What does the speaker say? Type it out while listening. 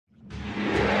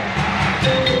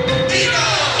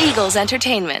Eagles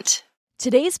Entertainment.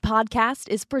 Today's podcast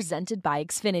is presented by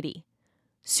Xfinity.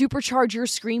 Supercharge your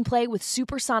screenplay with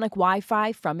supersonic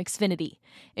Wi-Fi from Xfinity.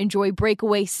 Enjoy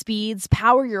breakaway speeds,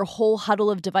 power your whole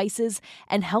huddle of devices,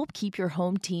 and help keep your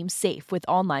home team safe with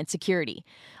online security.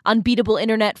 Unbeatable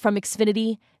internet from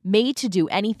Xfinity, made to do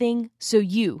anything so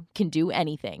you can do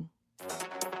anything.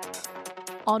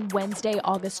 On Wednesday,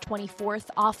 August 24th,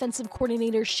 offensive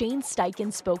coordinator Shane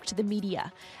Steichen spoke to the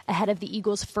media ahead of the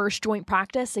Eagles' first joint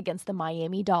practice against the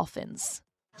Miami Dolphins.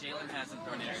 Jalen hasn't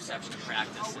thrown an interception in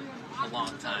practice in a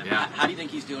long time. Yeah. How do you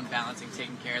think he's doing balancing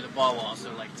taking care of the ball while also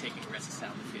taking risks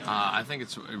down the field? I think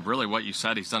it's really what you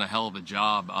said. He's done a hell of a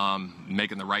job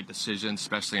making the right decisions,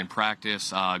 especially in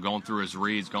practice, going through his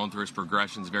reads, going through his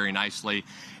progressions very nicely.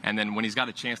 And then when he's got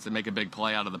a chance to make a big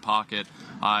play out of the pocket,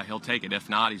 he'll take it. If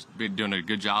not, he's been doing a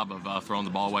good job of throwing the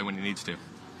ball away when he needs to.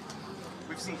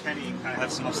 We've seen Kenny kind of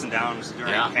have some ups and downs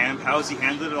during Yeah. camp. How has he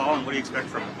handled it all, and what do you expect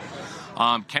from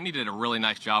him? Kenny did a really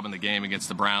nice job in the game against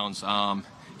the Browns.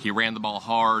 He ran the ball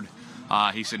hard.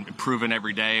 He's improving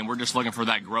every day, and we're just looking for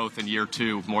that growth in year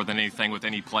two more than anything with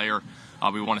any player.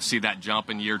 We want to see that jump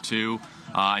in year two,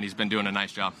 and he's been doing a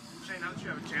nice job. Shane, now that you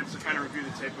have a chance to kind of review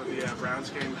the tape of the Browns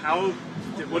game,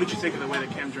 what did you think of the way that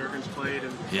Cam Jurgens played,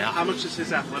 and how much does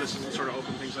his athleticism sort of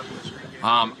open things up in the screen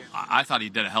game? I thought he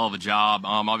did a hell of a job.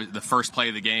 Obviously, the first play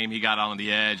of the game, he got on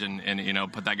the edge and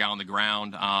put that guy on the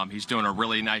ground. He's doing a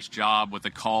really nice job with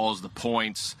the calls, the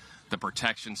points, the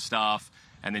protection stuff,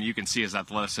 and then you can see his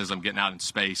athleticism getting out in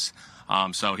space.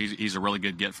 So he's a really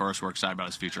good get for us. We're excited about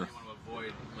his future. I want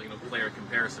to avoid player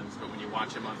comparisons, but when you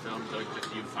watch him on film, do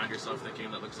you find yourself thinking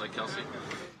that looks like Kelsey?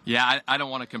 Yeah, I don't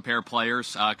want to compare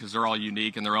players because they're all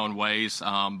unique in their own ways,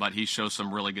 but he shows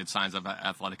some really good signs of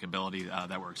athletic ability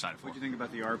that we're excited for. What do you think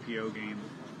about the RPO game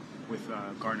with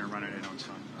Gardner running it on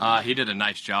Sunday? He did a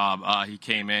nice job. He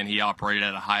came in, he operated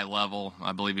at a high level.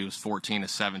 I believe he was 14 to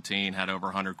 17, had over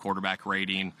 100 quarterback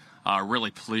rating.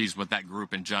 Really pleased with that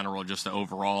group in general, just the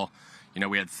overall.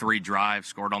 We had 3 drives,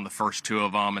 scored on the first 2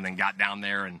 of them, and then got down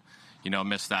there and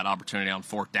missed that opportunity on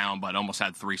 4th down, but almost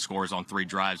had 3 scores on 3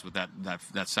 drives with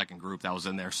that second group that was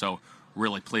in there. So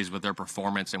really pleased with their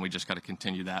performance, and we just got to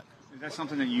continue that. Is that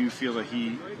something that you feel that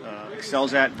he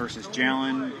excels at versus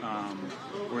Jalen,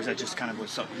 or is that just kind of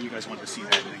something you guys wanted to see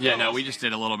that? Yeah, no, we just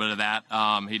did a little bit of that.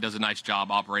 He does a nice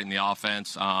job operating the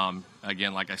offense.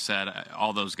 Again, like I said,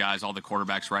 all those guys, all the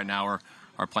quarterbacks right now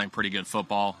are playing pretty good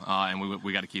football, and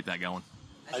we got to keep that going.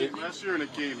 Last year in a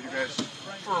game, you guys,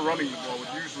 for running the ball,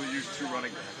 would usually use 2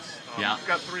 running backs. Yeah. You've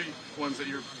got 3 ones that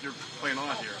you're playing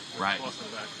on here. Right. Back.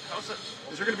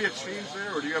 Is there going to be a change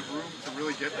there, or do you have room to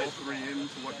really get all 3 into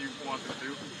what you want to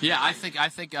do? Yeah, I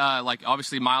think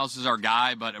obviously Miles is our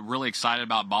guy, but really excited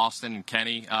about Boston and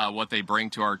Kenny, what they bring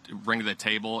to the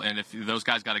table. And if those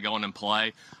guys got to go in and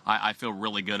play, I feel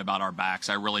really good about our backs.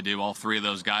 I really do. All 3 of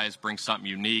those guys bring something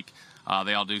unique.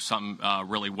 They all do something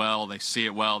really well. They see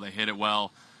it well. They hit it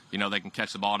well. They can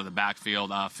catch the ball to the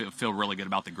backfield. Feel really good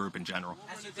about the group in general.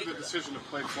 The decision to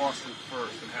play Boston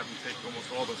first and have him take almost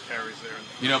all those carries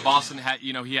there. Boston had,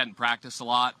 he hadn't practiced a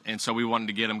lot, and so we wanted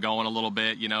to get him going a little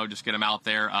bit, just get him out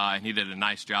there, and he did a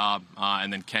nice job.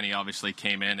 And then Kenny obviously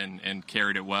came in and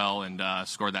carried it well and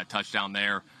scored that touchdown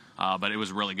there. But it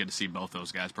was really good to see both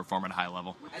those guys perform at a high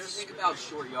level. As you think about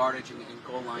short yardage and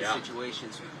goal line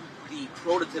situations, the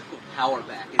prototypical power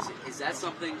back, is that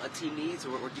something a team needs,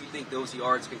 or do you think those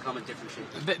yards can come in different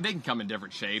shapes? They can come in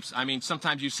different shapes. I mean,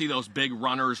 sometimes you see those big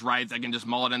runners, right, that can just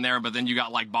mull it in there, but then you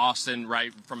got like Boston,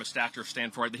 right, from a stature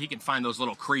standpoint, that he can find those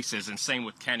little creases, and same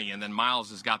with Kenny. And then Miles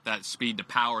has got that speed to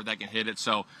power that can hit it,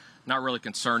 so not really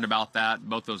concerned about that.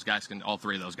 All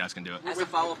 3 of those guys can do it. As a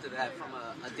follow-up to that, from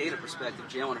a data perspective,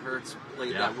 Jalen Hurts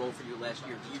played that role for you last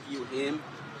year. Do you view him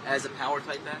as a power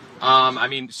type back? I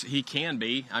mean, he can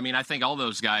be. I mean, I think all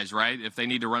those guys, right, if they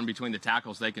need to run between the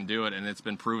tackles, they can do it, and it's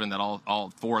been proven that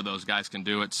all 4 of those guys can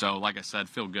do it. So, like I said,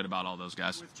 feel good about all those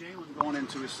guys. With Jalen going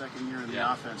into his second year in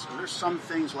the offense, were there some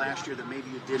things last year that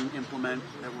maybe you didn't implement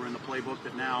that were in the playbook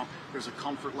that now there's a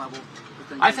comfort level?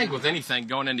 I think with anything,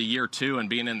 going into year 2 and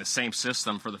being in the same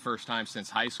system for the first time since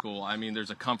high school, I mean, there's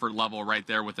a comfort level right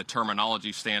there with the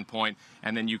terminology standpoint,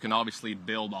 and then you can obviously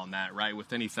build on that, right?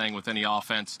 With anything, with any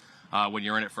offense, when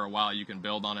you're in it for a while, you can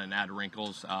build on it and add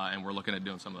wrinkles, and we're looking at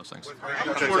doing some of those things. With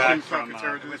Grant coming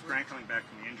back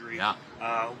from the injury,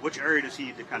 which area does he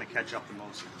need to kind of catch up the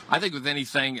most? I think with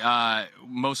anything,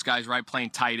 most guys, right, playing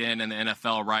tight end in the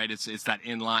NFL, right, it's that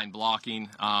inline blocking.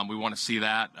 We want to see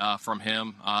that from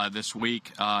him this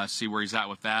week, see where he's at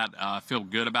with that. Feel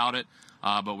good about it,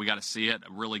 but we got to see it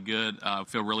really good.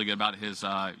 Feel really good about his,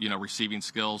 receiving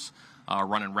skills.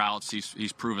 running routes.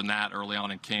 He's proven that early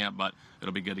on in camp, but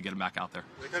it'll be good to get him back out there.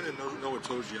 I kind of know what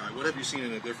Toji. What have you seen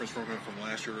in the difference from him from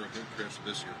last year to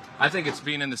this year? I think it's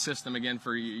been in the system again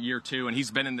for year 2, and he's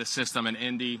been in this system in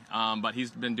Indy, but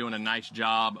he's been doing a nice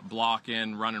job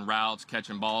blocking, running routes,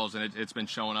 catching balls, and it's been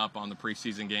showing up on the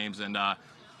preseason games, and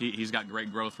he's got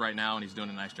great growth right now, and he's doing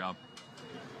a nice job.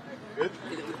 Good.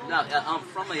 Now,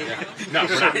 from a No,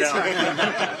 we're not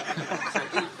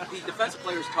the defensive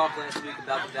players talked last week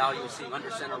about the value of seeing under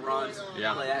center runs,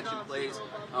 play action plays.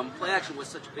 Play action was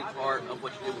such a big part of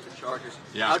what you did with the Chargers.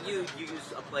 Yeah. How do you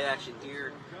use a play action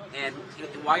here, and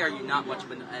why are you not much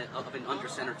of an under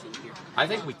center team here? I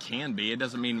think we can be. It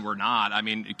doesn't mean we're not. I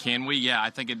mean, can we? Yeah,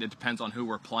 I think it depends on who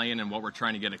we're playing and what we're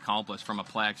trying to get accomplished from a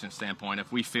play action standpoint.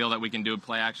 If we feel that we can do a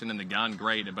play action in the gun,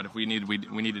 great. But if we need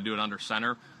to do it under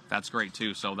center, that's great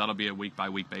too. So that'll be a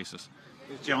week-by-week basis.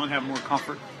 Does Jalen have more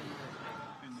comfort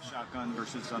in the shotgun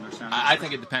versus under center? I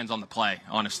think it depends on the play,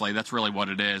 honestly. That's really what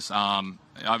it is.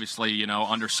 Obviously,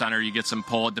 under center you get some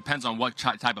pull. It depends on what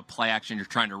type of play action you're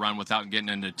trying to run without getting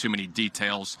into too many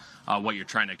details, what you're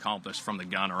trying to accomplish from the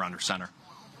gun or under center.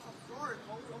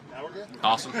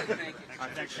 Awesome.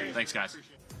 Thanks, guys.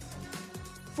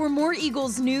 For more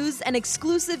Eagles news and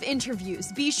exclusive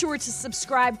interviews, be sure to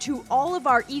subscribe to all of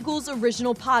our Eagles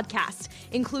original podcasts,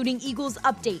 including Eagles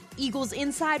Update, Eagles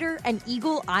Insider, and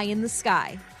Eagle Eye in the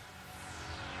Sky.